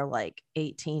Americans who are like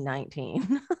 18,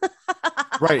 19.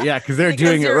 Right. Yeah. Cause they're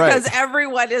doing it right. Because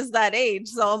everyone is that age.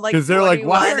 So I'm like, because they're like,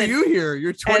 why are you here?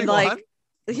 You're 21. Like,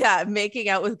 yeah. Making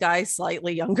out with guys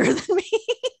slightly younger than me.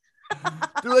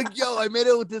 They're like, yo, I made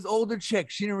it with this older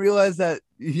chick. She didn't realize that,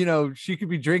 she could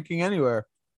be drinking anywhere.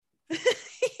 Yeah,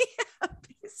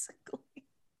 basically.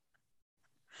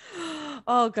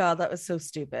 Oh God, that was so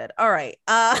stupid. All right.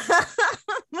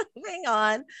 Moving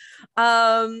on.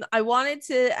 I wanted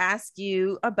to ask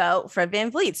you about Fred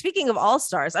VanVleet. Speaking of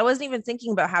all-stars, I wasn't even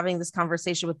thinking about having this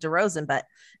conversation with DeRozan, but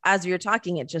as you're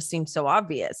talking, it just seems so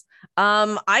obvious.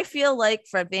 I feel like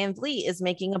Fred VanVleet is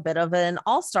making a bit of an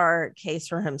all-star case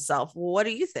for himself. What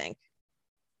do you think?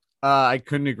 I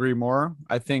couldn't agree more.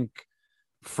 I think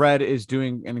Fred is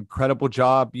doing an incredible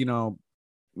job.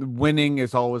 Winning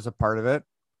is always a part of it,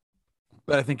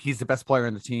 but I think he's the best player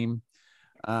in the team.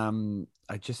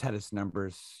 I just had his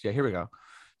numbers. Yeah, here we go.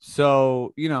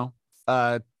 So,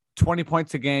 20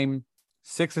 points a game,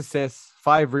 6 assists,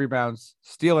 5 rebounds,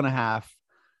 steal and a half.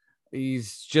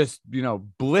 He's just,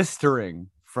 blistering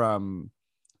from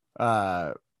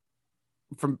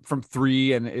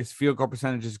three, and his field goal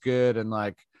percentage is good. And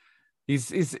like, he's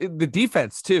the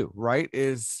defense too, right?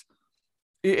 Is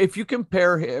if you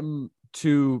compare him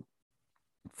to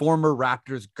former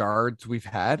Raptors guards we've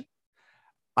had,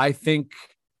 I think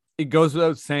it goes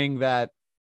without saying that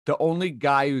the only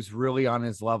guy who's really on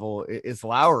his level is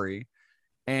Lowry.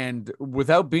 And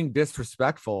without being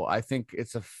disrespectful, I think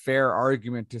it's a fair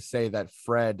argument to say that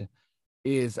Fred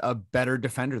is a better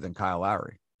defender than Kyle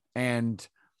Lowry. And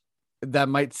that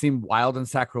might seem wild and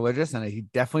sacrilegious, and he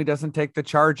definitely doesn't take the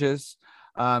charges.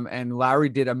 And Lowry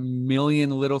did a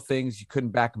million little things. You couldn't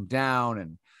back him down,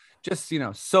 and just,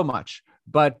 so much.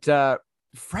 But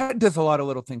Fred does a lot of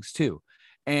little things too.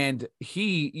 And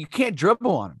you can't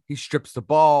dribble on him. He strips the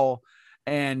ball.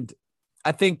 And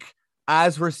I think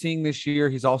as we're seeing this year,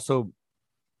 he's also,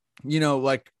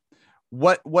 like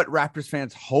what Raptors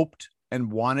fans hoped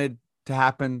and wanted to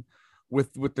happen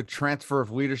with the transfer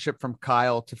of leadership from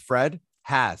Kyle to Fred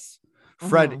has.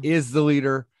 Fred is the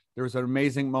leader. There was an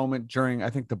amazing moment during, I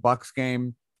think, the Bucks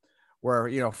game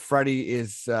where, Freddie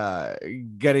is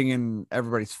getting in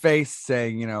everybody's face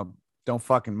saying, don't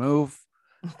fucking move.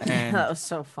 and That was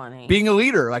so funny. being a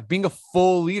leader, like being a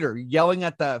full leader, yelling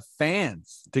at the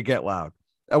fans to get loud.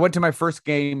 I went to my first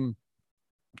game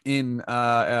in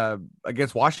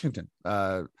against Washington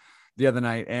the other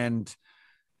night, and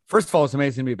first of all, it's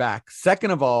amazing to be back.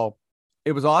 Second of all,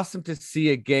 it was awesome to see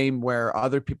a game where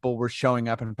other people were showing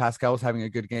up and Pascal was having a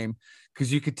good game,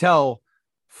 because you could tell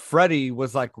Freddie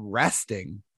was like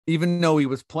resting even though he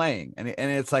was playing, and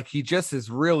it's like he just is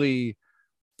really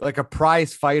like a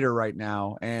prize fighter right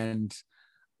now. And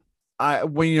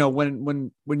when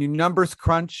you numbers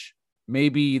crunch,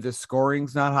 maybe the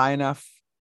scoring's not high enough.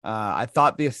 I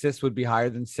thought the assist would be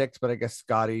higher than 6, but I guess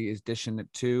Scotty is dishing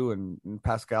it 2 and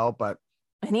Pascal,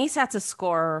 and he's had to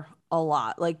score a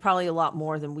lot, like probably a lot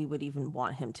more than we would even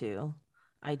want him to,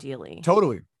 ideally.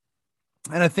 Totally.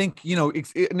 And I think,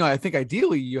 I think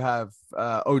ideally you have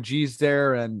OGs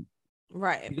there, and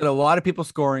right, you get a lot of people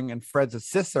scoring, and Fred's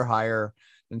assists are higher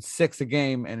than 6 a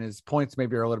game, and his points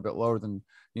maybe are a little bit lower than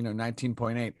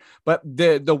 19.8. But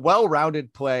the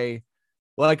well-rounded play,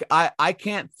 like I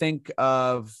can't think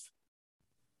of,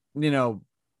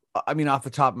 off the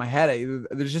top of my head,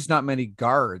 there's just not many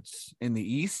guards in the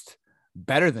East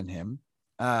better than him.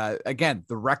 Again,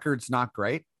 the record's not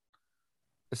great,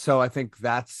 so I think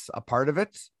that's a part of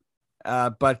it.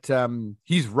 But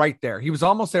he's right there. He was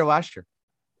almost there last year.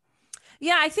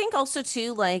 Yeah, I think also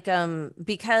too, like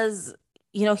because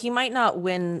he might not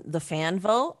win the fan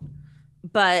vote,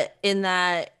 but in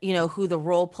that, who the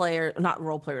not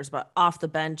role players, but off the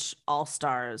bench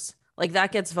all-stars, like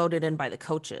that gets voted in by the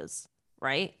coaches,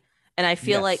 right? And I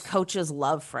feel like coaches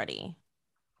love Freddie.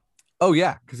 Oh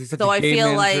yeah, because he's such a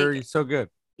game manager. He's so good.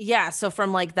 Yeah, so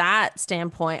from like that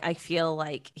standpoint, I feel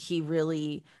like he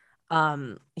really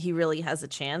has a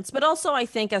chance. But also, I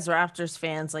think as Raptors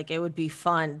fans, like it would be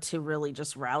fun to really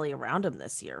just rally around him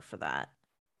this year for that.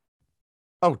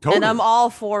 Oh, totally. And I'm all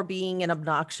for being an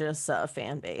obnoxious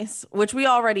fan base, which we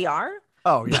already are.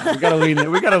 Oh yeah, we gotta lean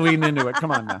in. We gotta lean into it.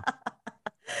 Come on now.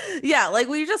 Yeah, like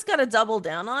we just gotta double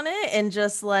down on it and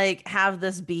just like have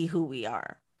this be who we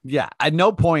are. Yeah, at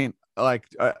no point, like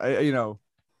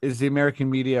is the American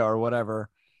media or whatever,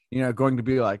 going to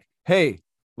be like, hey,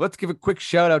 let's give a quick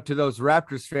shout out to those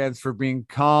Raptors fans for being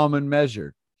calm and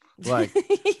measured. Like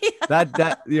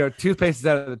that toothpaste is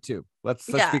out of the tube. Let's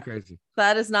be crazy.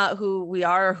 That is not who we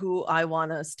are, or who I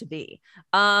want us to be.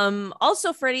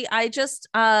 Also, Freddie, I just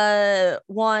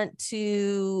want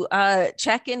to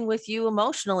check in with you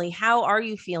emotionally. How are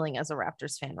you feeling as a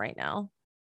Raptors fan right now?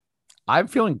 I'm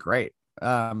feeling great.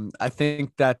 I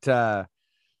think that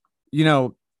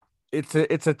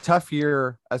it's a tough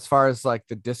year as far as like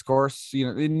the discourse.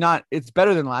 It's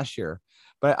better than last year,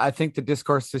 but I think the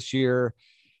discourse this year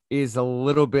is a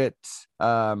little bit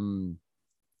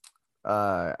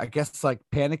I guess like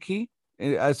panicky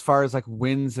as far as like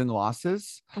wins and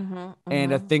losses.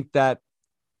 And I think that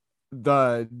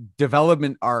the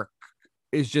development arc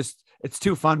is it's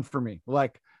too fun for me.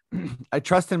 Like I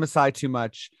trust in Masai too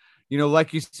much.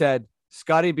 Like you said,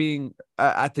 Scotty being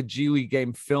at the G League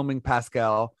game filming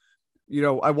Pascal.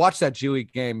 I watched that G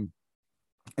League game,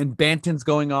 and Banton's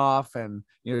going off, and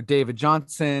David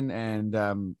Johnson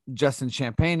and Justin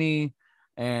Champagnie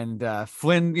and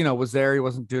Flynn, was there. He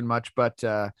wasn't doing much, but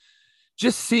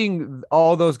just seeing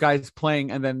all those guys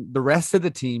playing, and then the rest of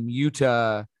the team,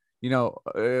 Utah,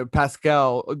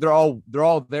 Pascal, they're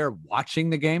all there watching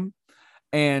the game.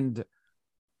 And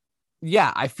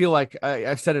yeah, I feel like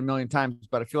I've said it a million times,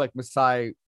 but I feel like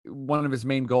Masai, one of his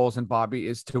main goals, and Bobby,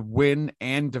 is to win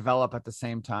and develop at the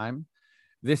same time.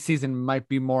 This season might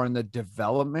be more in the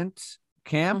development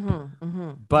camp,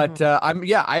 but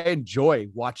I enjoy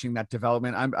watching that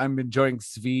development. I'm enjoying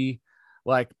Svi.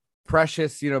 Like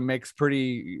Precious, makes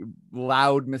pretty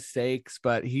loud mistakes,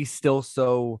 but he's still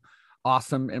so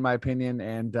awesome in my opinion.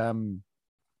 And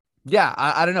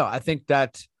I don't know. I think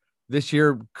that this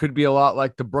year could be a lot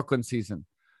like the Brooklyn season,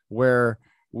 where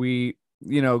we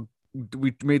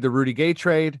made the Rudy Gay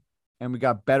trade, and we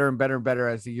got better and better and better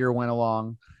as the year went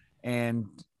along, and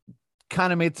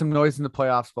kind of made some noise in the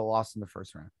playoffs, but lost in the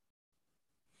first round.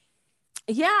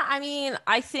 Yeah, I mean,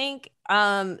 I think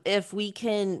if we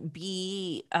can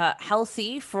be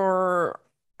healthy for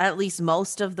at least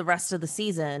most of the rest of the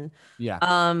season,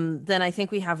 then I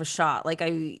think we have a shot. Like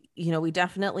we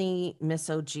definitely miss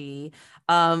OG.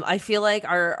 I feel like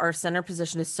our center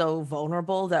position is so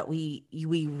vulnerable that we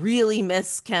really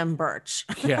miss Kem Birch.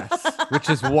 Yes, which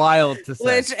is wild to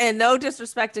say. And no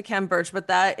disrespect to Kem Birch, but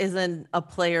that isn't a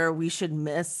player we should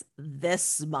miss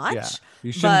this much. Yeah.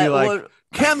 You shouldn't be like,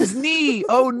 Kem's knee.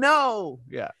 Oh no.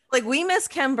 Yeah. Like we miss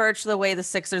Kem Birch the way the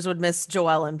Sixers would miss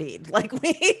Joel Embiid. Like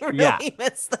we really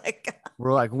miss that guy.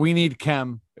 We're like, we need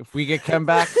Kem. If we get Kem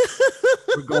back,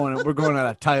 we're going on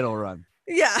a title run.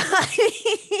 Yeah.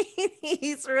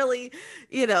 He's really,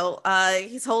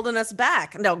 he's holding us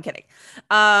back. No, I'm kidding.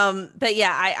 But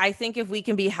yeah, I think if we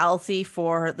can be healthy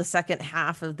for the second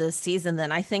half of this season,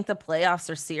 then I think the playoffs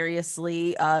are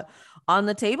seriously on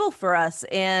the table for us.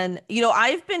 And,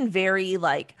 I've been very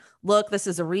like, look, this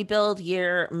is a rebuild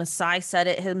year. Masai said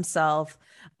it himself.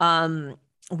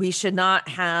 We should not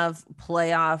have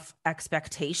playoff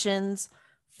expectations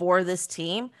for this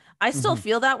team. I still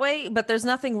feel that way, but there's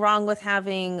nothing wrong with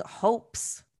having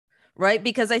hopes, right?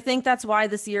 Because I think that's why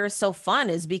this year is so fun,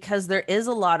 is because there is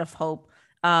a lot of hope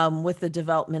with the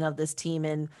development of this team.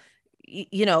 And,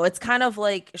 it's kind of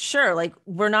like, sure, like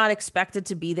we're not expected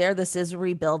to be there. This is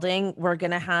rebuilding. We're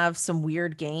going to have some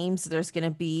weird games. There's going to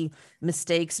be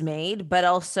mistakes made, but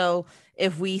also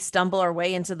if we stumble our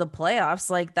way into the playoffs,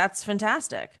 like that's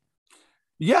fantastic.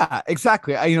 Yeah,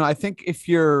 exactly. I think if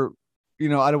you're,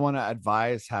 I don't want to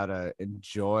advise how to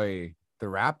enjoy the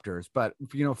Raptors, but,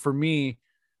 for me,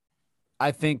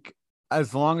 I think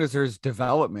as long as there's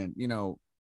development,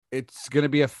 it's going to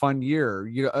be a fun year.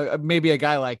 Maybe a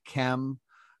guy like Kem,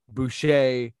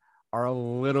 Boucher are a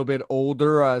little bit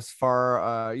older as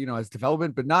far, as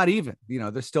development, but not even,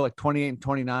 they're still like 28 and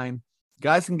 29.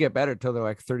 Guys can get better till they're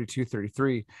like 32,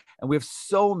 33. And we have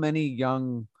so many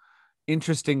young,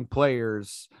 interesting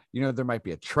players. There might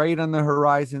be a trade on the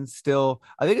horizon still.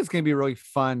 I think it's going to be a really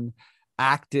fun,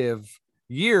 active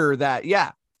year that,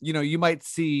 you might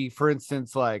see, for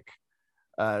instance, like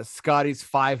Scotty's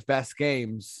 5 best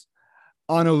games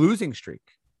on a losing streak.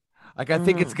 Like, I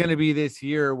think it's going to be this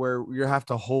year where you have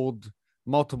to hold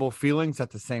multiple feelings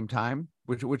at the same time,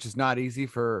 which is not easy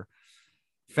for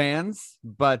fans.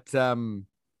 But I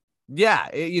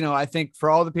think for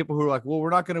all the people who are like, well, we're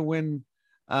not going to win,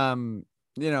 we're not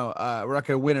going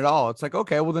to win it all. It's like,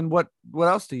 okay, well then what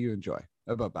else do you enjoy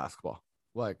about basketball?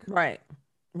 Like, right.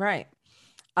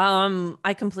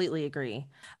 I completely agree.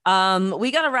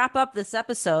 We got to wrap up this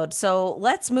episode. So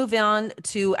let's move on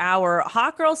to our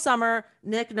Hot Girl Summer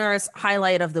Nick Nurse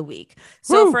highlight of the week.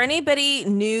 So for anybody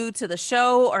new to the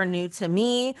show or new to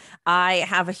me, I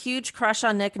have a huge crush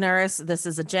on Nick Nurse. This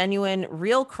is a genuine,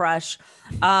 real crush.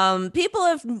 People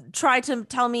have tried to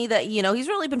tell me that, he's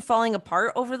really been falling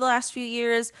apart over the last few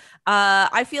years.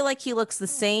 I feel like he looks the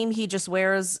same. He just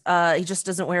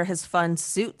doesn't wear his fun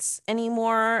suits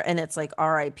anymore. And it's like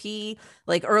RIP.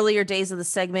 Like earlier days of the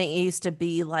segment, it used to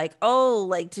be like, oh,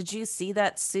 like, did you see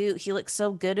that suit? He looks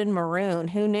so good in maroon.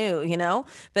 Who knew,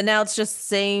 but now it's just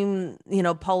same,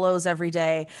 polos every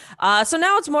day. So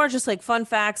now it's more just like fun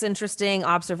facts, interesting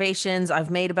observations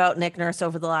I've made about Nick Nurse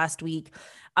over the last week.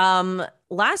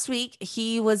 Last week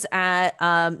he was at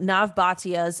Nav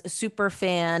Bhatia's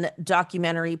Superfan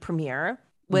documentary premiere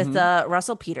with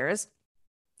Russell Peters.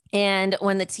 And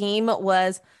when the team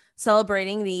was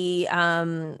celebrating the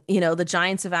the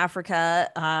Giants of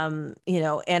Africa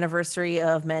anniversary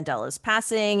of Mandela's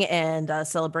passing and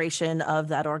celebration of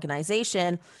that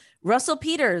organization, Russell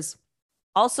Peters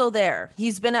also there.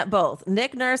 He's been at both.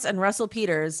 Nick Nurse and Russell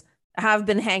Peters have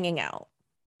been hanging out.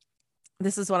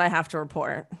 This is what I have to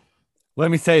report.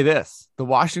 Let me say this. The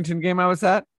Washington game I was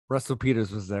at, Russell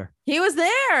Peters was there. He was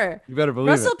there. You better believe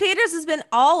Russell it. Peters has been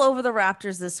all over the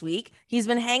Raptors this week. He's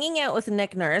been hanging out with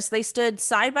Nick Nurse. They stood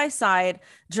side by side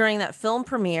during that film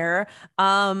premiere.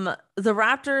 The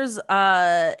Raptors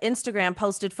Instagram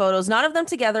posted photos, not of them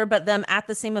together, but them at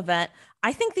the same event.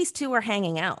 I think these two are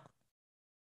hanging out.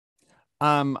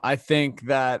 I think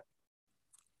that,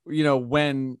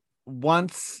 when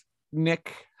once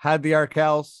Nick had the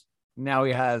Arkells, now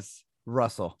he has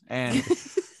Russell, and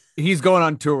he's going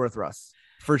on tour with Russ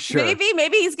for sure.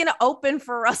 Maybe he's going to open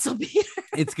for Russell Peters.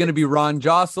 It's going to be Ron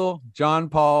Jossel, John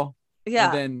Paul,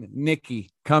 and then Nikki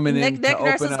coming in. Nick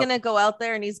Nurse is going to go out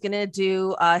there and he's going to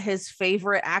do his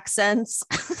favorite accents.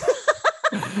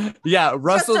 Yeah,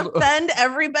 Russell just offend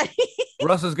everybody.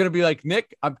 Russell's going to be like,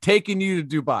 Nick, I'm taking you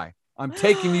to Dubai. I'm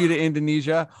taking you to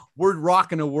Indonesia. We're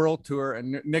rocking a world tour.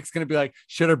 And Nick's going to be like,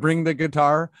 should I bring the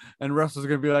guitar? And Russell's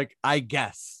going to be like, I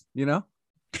guess,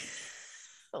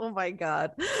 Oh my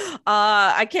God.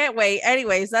 I can't wait.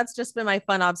 Anyways, that's just been my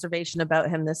fun observation about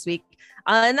him this week.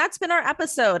 And that's been our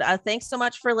episode. Thanks so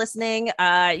much for listening.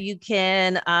 You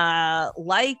can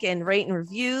like and rate and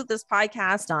review this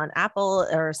podcast on Apple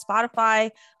or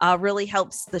Spotify. Really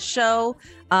helps the show.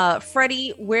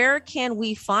 Freddie, where can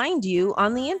we find you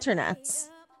on the internets?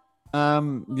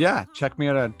 Check me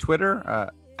out on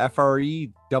Twitter,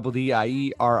 FREDDIERIVAS.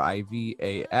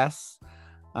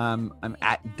 I'm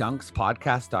at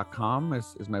dunkspodcast.com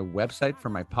is my website for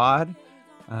my pod.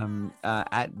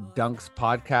 At Dunks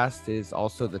Podcast is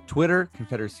also the Twitter.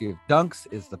 Confederacy of Dunks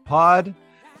is the pod.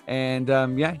 And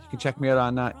you can check me out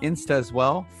on Insta as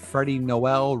well, Freddie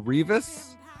Noel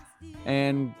Rivas.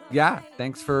 And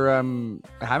thanks for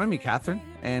having me, Catherine.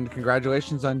 And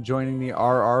congratulations on joining the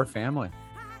RR family.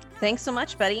 Thanks so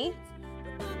much, buddy.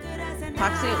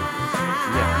 Talk soon.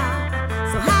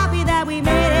 Yeah. So happy that we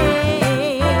made it.